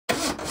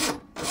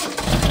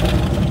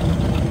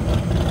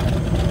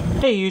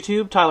Hey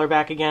YouTube, Tyler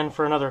back again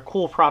for another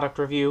cool product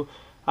review.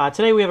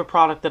 Today we have a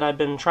product that I've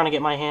been trying to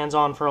get my hands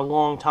on for a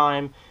long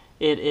time.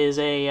 It is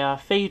a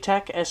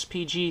Feiyutech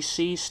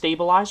SPG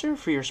stabilizer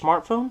for your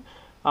smartphone.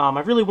 I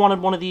really wanted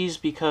one of these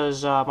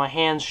because my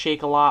hands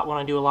shake a lot when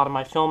I do a lot of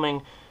my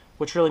filming,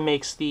 which really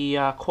makes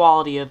the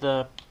quality of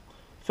the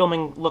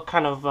filming look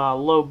kind of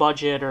low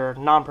budget or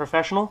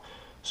non-professional.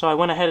 So I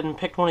went ahead and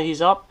picked one of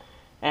these up,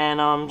 and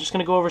I'm just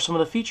going to go over some of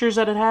the features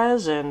that it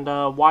has and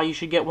why you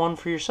should get one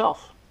for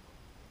yourself.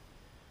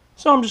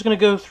 So I'm just going to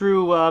go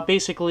through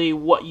basically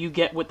what you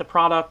get with the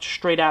product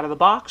straight out of the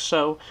box.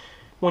 So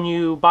when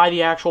you buy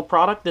the actual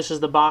product, this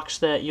is the box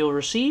that you'll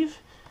receive.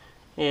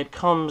 It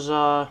comes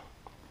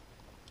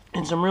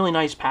in some really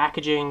nice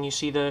packaging. You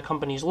see the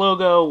company's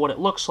logo, what it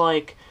looks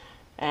like,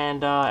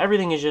 and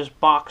everything is just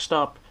boxed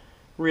up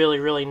really,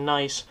 really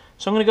nice.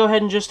 So I'm going to go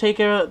ahead and just take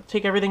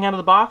everything out of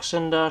the box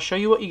and show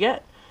you what you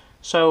get.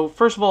 So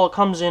first of all, it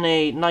comes in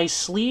a nice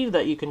sleeve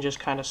that you can just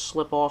kind of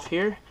slip off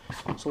here.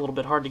 It's a little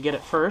bit hard to get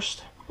at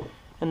first.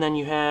 And then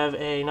you have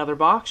another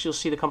box. You'll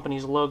see the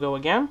company's logo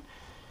again.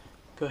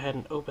 Go ahead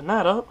and open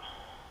that up.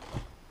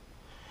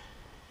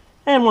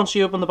 And once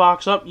you open the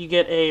box up, you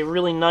get a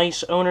really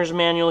nice owner's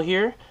manual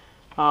here.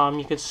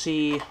 You can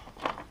see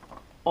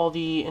all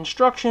the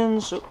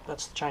instructions. Oh,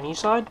 that's the Chinese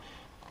side.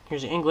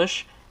 Here's the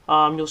English.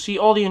 You'll see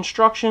all the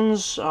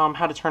instructions,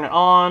 how to turn it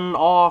on,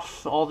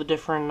 off, all the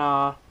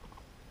different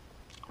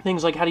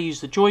things like how to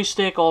use the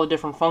joystick, all the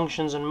different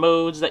functions and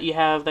modes that you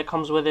have that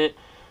comes with it.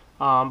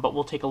 But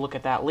we'll take a look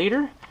at that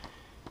later.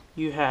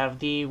 You have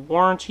the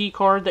warranty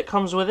card that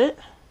comes with it.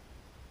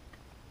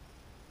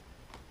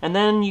 And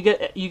then you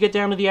get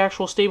down to the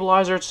actual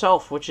stabilizer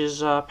itself, which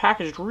is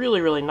packaged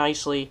really, really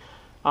nicely.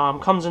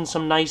 Comes in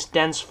some nice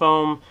dense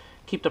foam,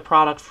 keep the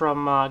product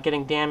from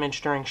getting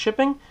damaged during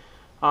shipping.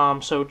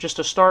 So just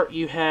to start,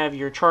 you have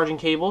your charging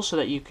cable so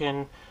that you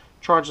can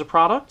charge the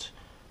product.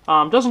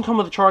 Doesn't come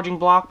with a charging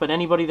block, but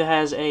anybody that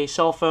has a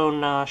cell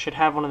phone should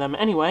have one of them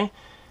anyway.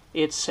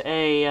 It's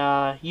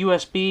a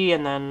USB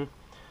and then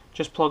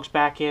just plugs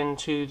back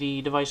into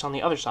the device on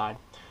the other side.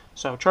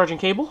 So charging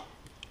cable.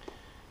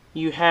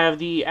 You have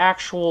the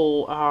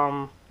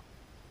actual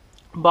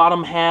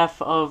bottom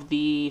half of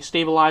the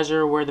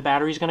stabilizer where the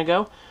battery is going to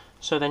go.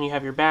 So then you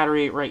have your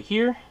battery right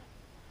here.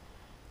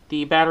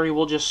 The battery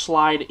will just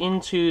slide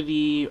into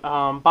the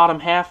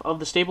bottom half of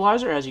the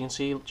stabilizer, as you can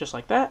see, just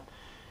like that.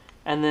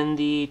 And then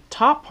the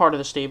top part of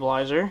the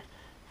stabilizer,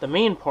 the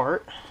main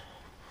part,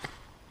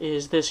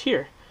 is this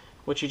here,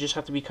 which you just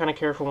have to be kind of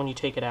careful when you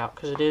take it out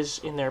because it is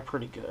in there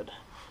pretty good.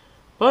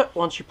 But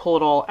once you pull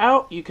it all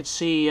out, you could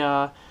see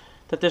that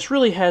this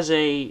really has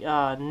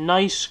a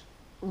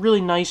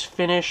really nice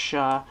finish.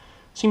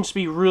 Seems to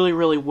be really,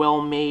 really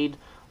well made.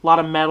 A lot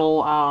of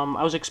metal.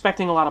 I was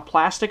expecting a lot of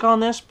plastic on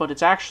this, but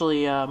it's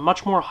actually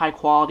much more high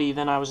quality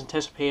than I was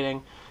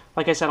anticipating.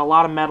 Like I said, a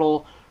lot of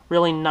metal,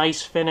 really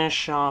nice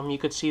finish. You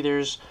could see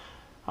there's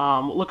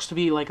what looks to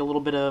be like a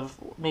little bit of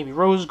maybe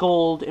rose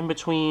gold in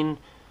between.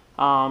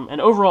 And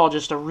overall,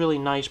 just a really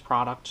nice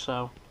product.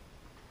 So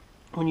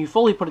when you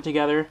fully put it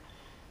together,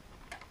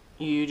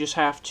 you just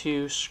have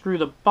to screw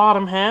the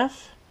bottom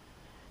half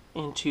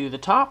into the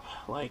top,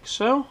 like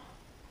so.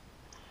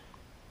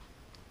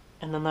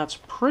 And then that's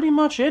pretty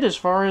much it as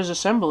far as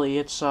assembly.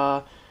 It's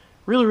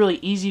really, really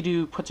easy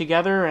to put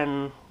together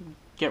and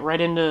get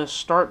right into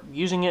start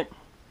using it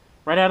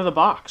right out of the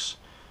box.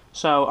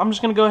 So I'm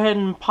just going to go ahead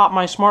and pop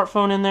my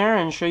smartphone in there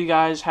and show you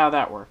guys how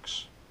that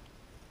works.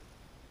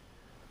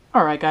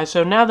 Alright guys,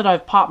 so now that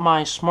I've popped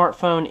my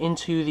smartphone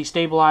into the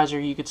stabilizer,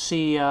 you could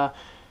see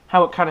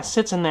how it kind of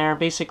sits in there.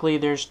 Basically,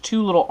 there's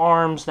two little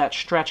arms that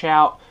stretch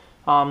out,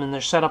 and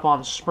they're set up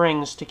on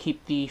springs to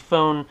keep the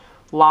phone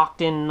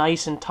locked in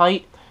nice and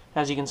tight.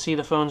 As you can see,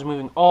 the phone's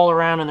moving all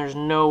around and there's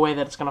no way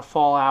that it's going to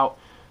fall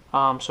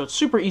out. So it's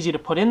super easy to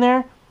put in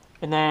there.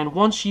 And then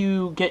once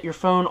you get your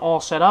phone all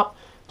set up,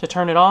 to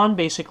turn it on,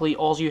 basically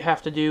all you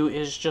have to do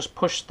is just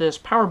push this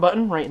power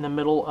button right in the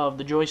middle of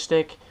the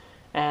joystick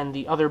and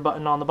the other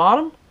button on the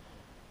bottom.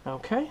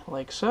 Okay,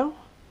 like so.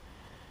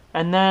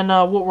 And then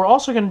what we're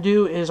also going to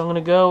do is I'm going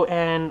to go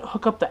and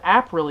hook up the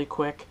app really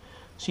quick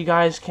so you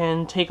guys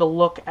can take a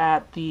look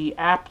at the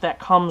app that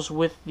comes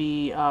with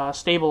the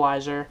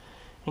stabilizer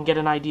and get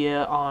an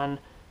idea on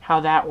how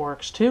that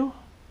works too.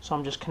 So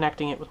I'm just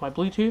connecting it with my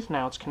Bluetooth.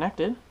 Now it's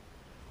connected.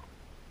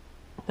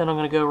 Then I'm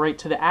going to go right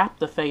to the app,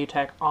 the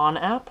Feiyutech On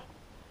app.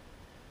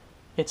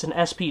 It's an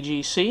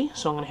SPG-C,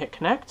 so I'm going to hit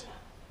connect.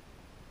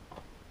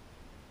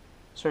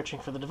 Searching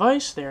for the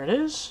device, there it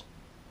is.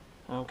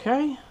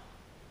 Okay,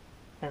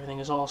 everything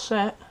is all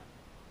set.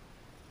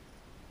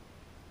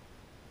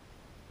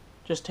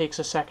 Just takes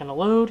a second to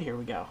load. Here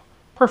we go.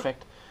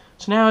 Perfect.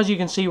 So now, as you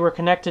can see, we're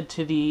connected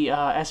to the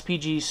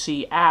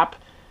SPG-C app,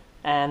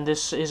 and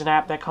this is an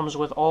app that comes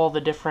with all the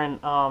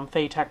different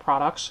Feiyutech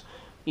products.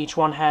 Each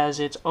one has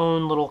its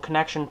own little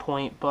connection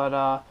point,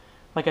 but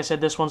like I said,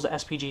 this one's the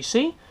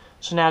SPG-C.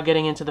 So now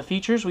getting into the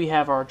features, we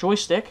have our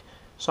joystick,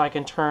 so I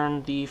can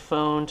turn the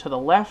phone to the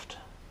left,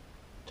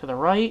 to the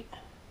right,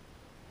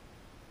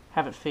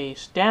 have it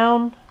face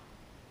down,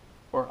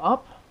 or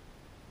up.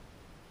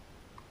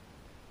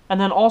 And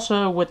then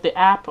also with the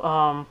app,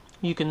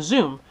 you can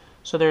zoom.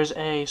 So there's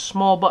a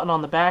small button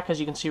on the back, as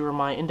you can see where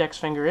my index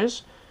finger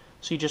is.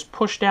 So you just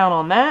push down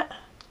on that,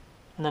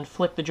 and then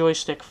flick the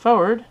joystick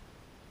forward.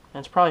 And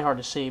it's probably hard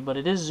to see, but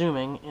it is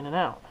zooming in and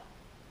out.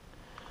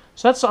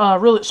 So that's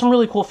some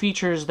really cool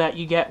features that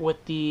you get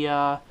with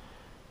the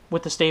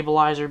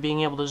stabilizer,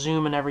 being able to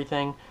zoom and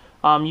everything.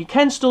 You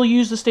can still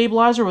use the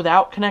stabilizer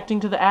without connecting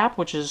to the app,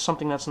 which is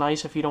something that's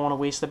nice if you don't want to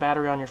waste the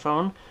battery on your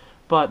phone.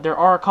 But there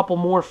are a couple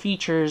more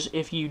features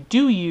if you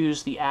do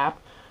use the app.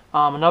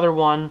 Another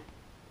one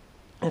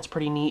that's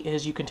pretty neat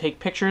is you can take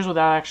pictures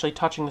without actually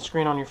touching the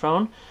screen on your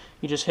phone.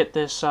 You just hit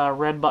this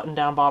red button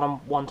down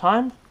bottom one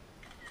time,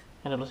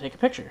 and it'll take a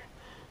picture.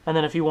 And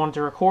then if you wanted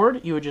to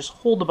record, you would just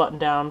hold the button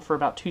down for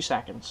about 2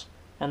 seconds,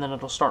 and then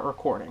it'll start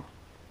recording.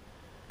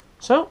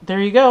 So there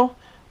you go.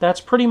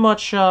 That's pretty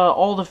much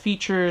all the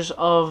features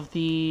of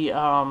the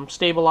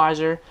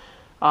stabilizer.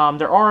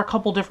 There are a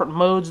couple different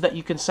modes that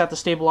you can set the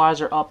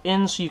stabilizer up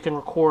in, so you can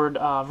record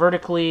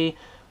vertically,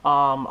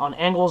 on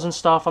angles and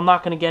stuff. I'm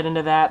not going to get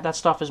into that. That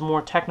stuff is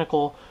more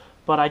technical,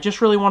 but I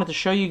just really wanted to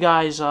show you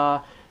guys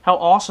how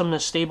awesome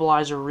this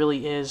stabilizer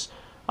really is.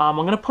 I'm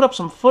going to put up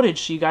some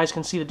footage so you guys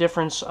can see the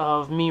difference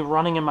of me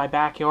running in my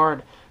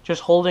backyard,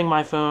 just holding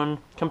my phone,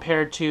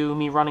 compared to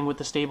me running with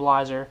the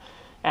stabilizer.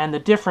 And the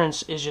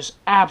difference is just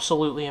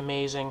absolutely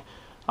amazing.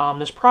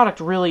 This product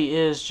really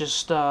is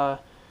just...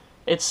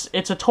 It's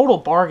a total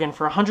bargain.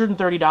 For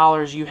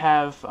 $130, you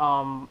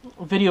have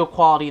video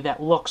quality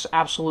that looks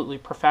absolutely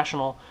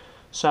professional.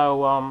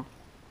 So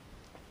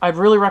I'd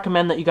really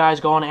recommend that you guys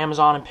go on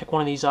Amazon and pick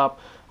one of these up.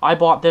 I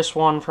bought this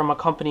one from a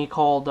company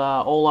called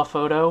Ola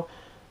Photo.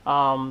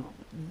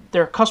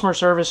 Their customer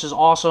service is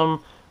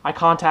awesome. I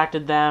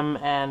contacted them,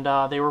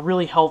 and they were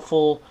really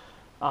helpful.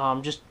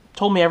 Just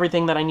told me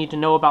everything that I need to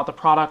know about the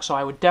product, so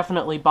I would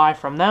definitely buy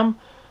from them.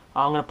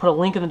 I'm going to put a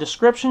link in the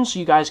description so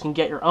you guys can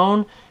get your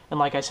own. And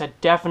like I said,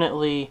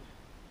 definitely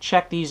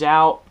check these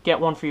out. Get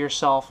one for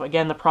yourself.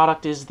 Again, the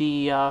product is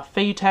the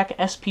Feiyutech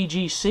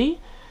SPG.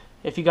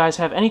 If you guys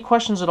have any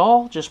questions at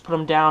all, just put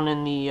them down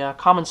in the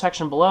comment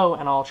section below,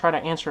 and I'll try to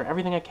answer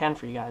everything I can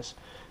for you guys.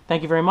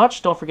 Thank you very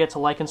much. Don't forget to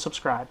like and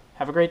subscribe.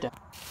 Have a great day.